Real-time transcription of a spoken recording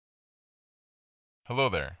Hello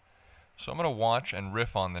there. So I'm going to watch and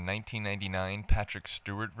riff on the 1999 Patrick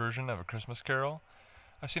Stewart version of A Christmas Carol.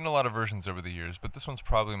 I've seen a lot of versions over the years, but this one's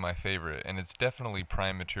probably my favorite, and it's definitely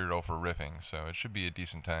prime material for riffing, so it should be a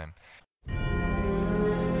decent time.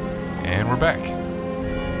 And we're back.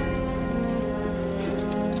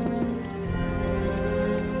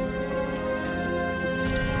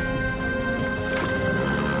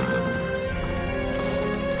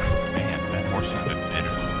 Man, that horse sounded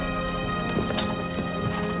bitter.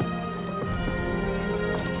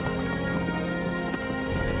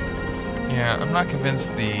 Yeah, I'm not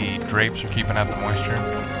convinced the drapes are keeping out the moisture.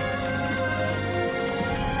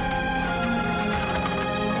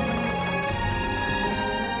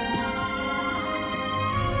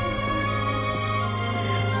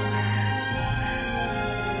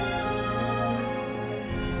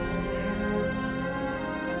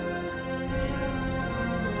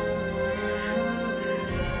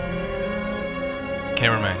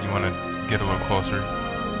 Cameraman, you want to get a little closer?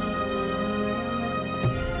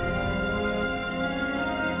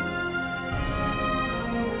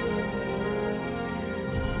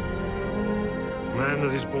 Man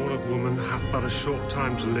that is born of woman hath but a short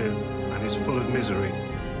time to live, and is full of misery.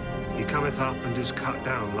 He cometh up and is cut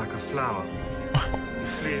down like a flower.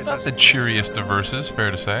 Not the cheeriest of verses,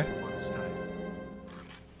 fair to say.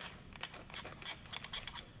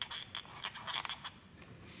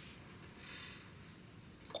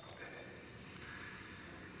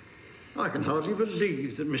 I can hardly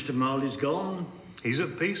believe that Mr. Marley's gone. He's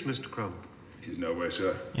at peace, Mr. Crump. He's nowhere,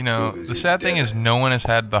 sir. You know, the sad thing is no one has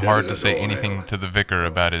had the heart to say anything to the vicar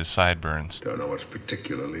about his sideburns. Don't know what's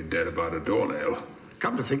particularly dead about a doornail.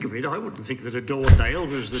 Come to think of it, I wouldn't think that a doornail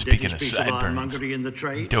was the deadest piece of ironmongery in the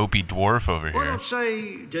trade. Dopey dwarf over Why here. not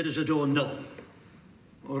say dead as a doorknob?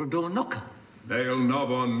 Or a door knocker? Nail,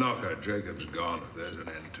 knob, or knocker. Jacob's gone. There's an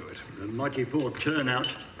end to it. A mighty poor turnout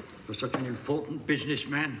for such an important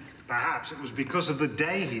businessman. Perhaps it was because of the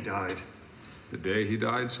day he died. The day he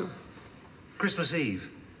died, sir? Christmas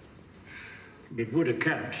Eve. It would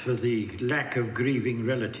account for the lack of grieving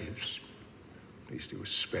relatives. At least he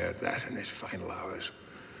was spared that in his final hours.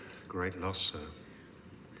 Great loss, sir.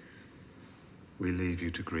 We leave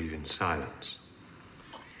you to grieve in silence.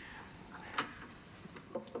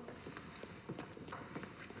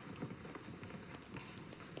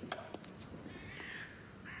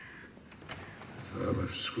 Firm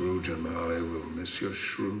of Scrooge and Marley will miss your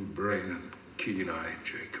shrewd brain and keen eye,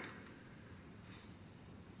 Jacob.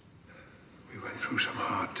 We went through some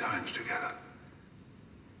hard times together.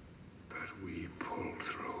 But we pulled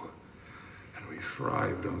through, and we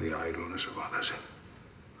thrived on the idleness of others.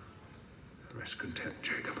 Rest content,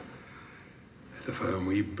 Jacob. The firm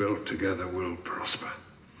we built together will prosper.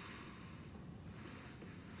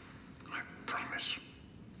 I promise.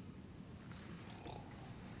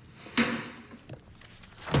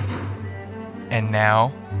 And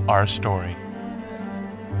now, our story.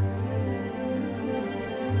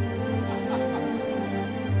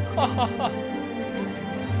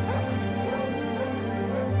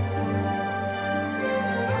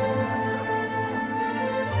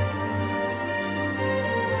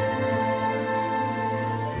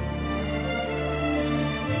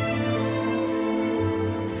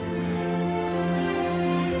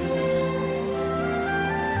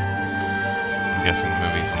 I'm guessing the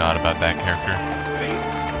movie's not about that character.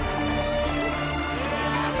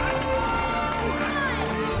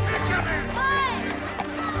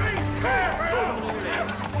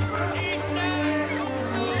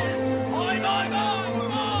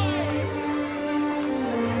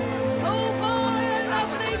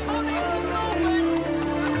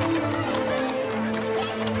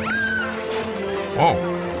 Whoa,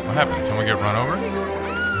 what happened? Did someone get run over?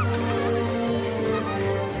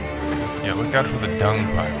 Yeah, look out for the dung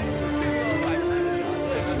pile.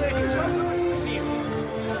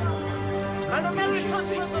 And a Merry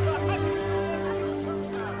Christmas and a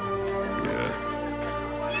Yeah.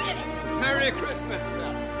 Merry Christmas,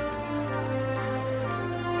 sir.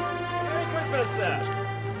 Merry Christmas, sir.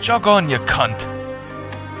 Jog on, you cunt!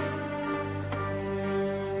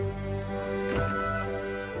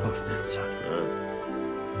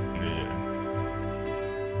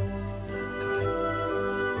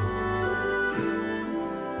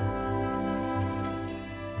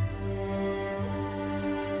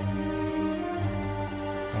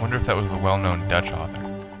 I wonder if that was the well-known Dutch author.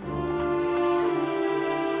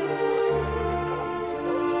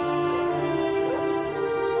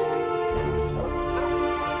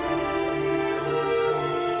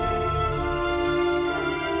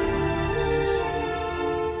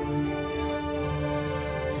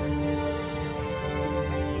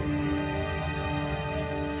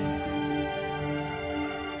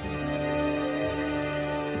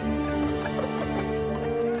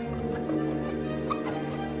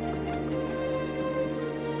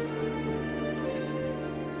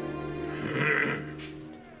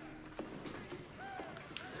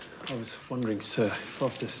 I was wondering, sir, if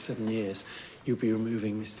after 7 years you'll be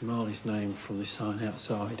removing Mr. Marley's name from the sign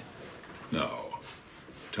outside. No.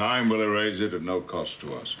 Time will erase it at no cost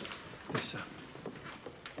to us. Yes, sir.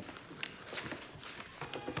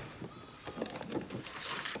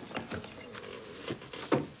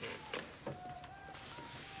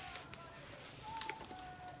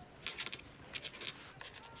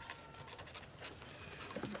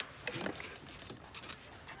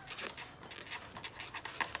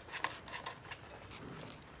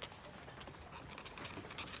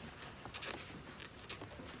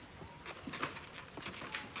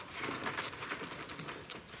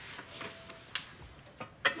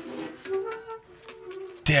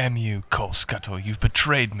 Damn you, Coal Scuttle, you've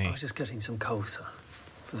betrayed me. I was just getting some coal, sir,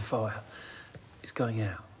 for the fire. It's going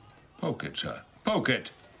out. Poke it, sir. Poke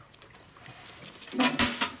it.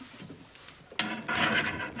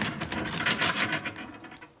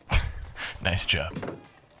 Nice job.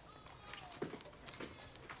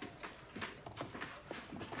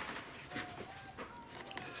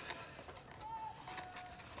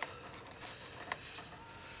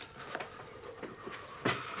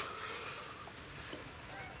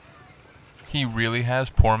 He really has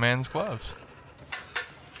poor man's gloves.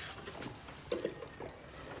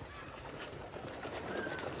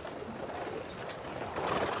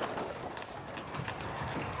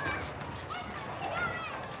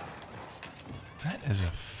 That is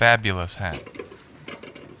a fabulous hat.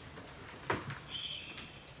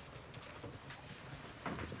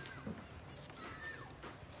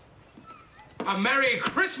 A Merry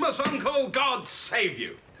Christmas, Uncle! God save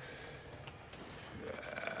you!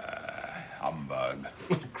 Humbug.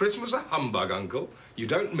 Christmas a humbug, Uncle. You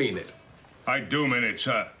don't mean it. I do mean it,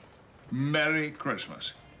 sir. Merry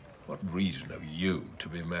Christmas. What reason have you to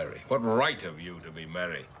be merry? What right have you to be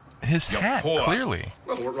merry? His You're hat, poor. clearly.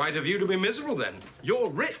 Well, what right have you to be miserable, then? You're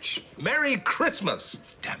rich. Merry Christmas.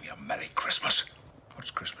 Damn you, Merry Christmas.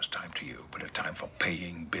 What's Christmas time to you but a time for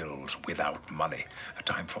paying bills without money? A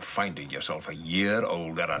time for finding yourself a year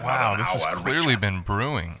older and Wow, not an this has hour clearly richer. been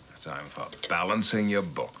brewing. A time for balancing your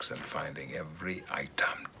books and finding every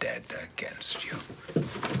item dead against you.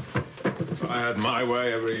 If I had my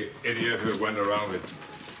way, every idiot who went around with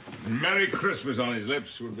Merry Christmas on his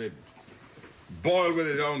lips would be boiled with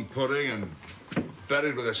his own pudding and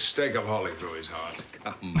buried with a stake of holly through his heart.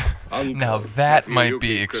 Come, Uncle. Now that If might you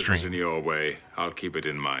be keep Christmas extreme. in your way, I'll keep it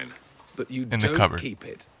in mine. But you In the don't cupboard. keep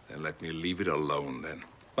it. Then let me leave it alone, then.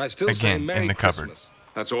 I still say Again, Merry in the cupboard. Christmas.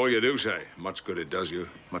 That's all you do say. Much good it does you,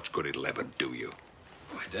 much good it'll ever do you.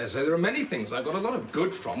 I dare say there are many things I got a lot of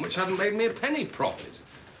good from which hadn't made me a penny profit.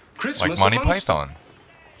 Christmas Like Monty amongst them. Python.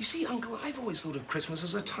 You see, Uncle, I've always thought of Christmas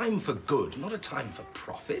as a time for good, not a time for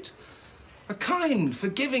profit. A kind,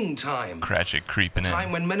 forgiving time. Cratchit creeping Time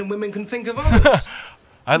in. when men and women can think of others.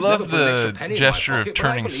 I Who's never love put an extra the penny in my gesture of pocket, but I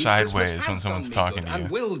turning believe sideways Christmas when has someone's done me talking good to you.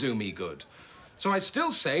 and will do me good. So I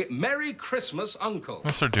still say Merry Christmas, Uncle. I'm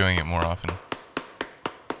gonna start doing it more often.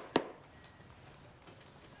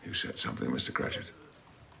 You said something, Mr. Cratchit.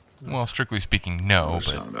 Well, strictly speaking, no, I'll but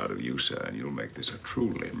sound out of you, sir, and you'll make this a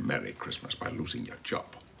truly Merry Christmas by losing your job.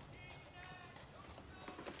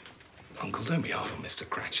 Uncle, don't be hard on Mr.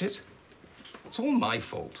 Cratchit. It's all my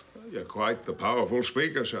fault. You're quite the powerful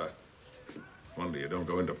speaker, sir. Wonder you don't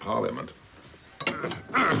go into Parliament.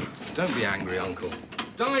 Don't be angry, Uncle.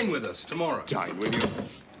 Dine with us tomorrow. Dine with you.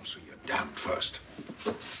 So you're damned first.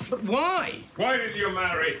 But why? Why did you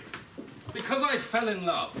marry? Because I fell in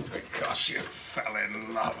love. Because you fell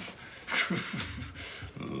in love.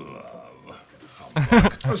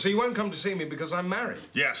 Love. Oh, so you won't come to see me because I'm married?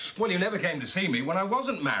 Yes. Well, you never came to see me when I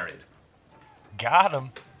wasn't married. got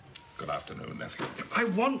him. Good afternoon, nephew. I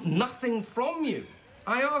want nothing from you.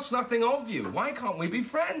 I ask nothing of you. Why can't we be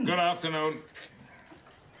friends? Good afternoon.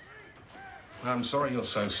 I'm sorry you're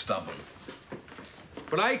so stubborn.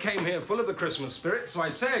 But I came here full of the Christmas spirit, so I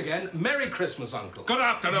say again, Merry Christmas, Uncle. Good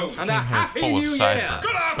afternoon. And a Came here Happy full of New Year. sideburns.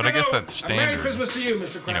 Good But I guess afternoon. that's And Merry standard, Christmas to you,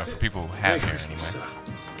 Mr. you know, Cratchit. for people who Merry have hair Christmas, anyway.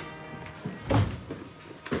 sir.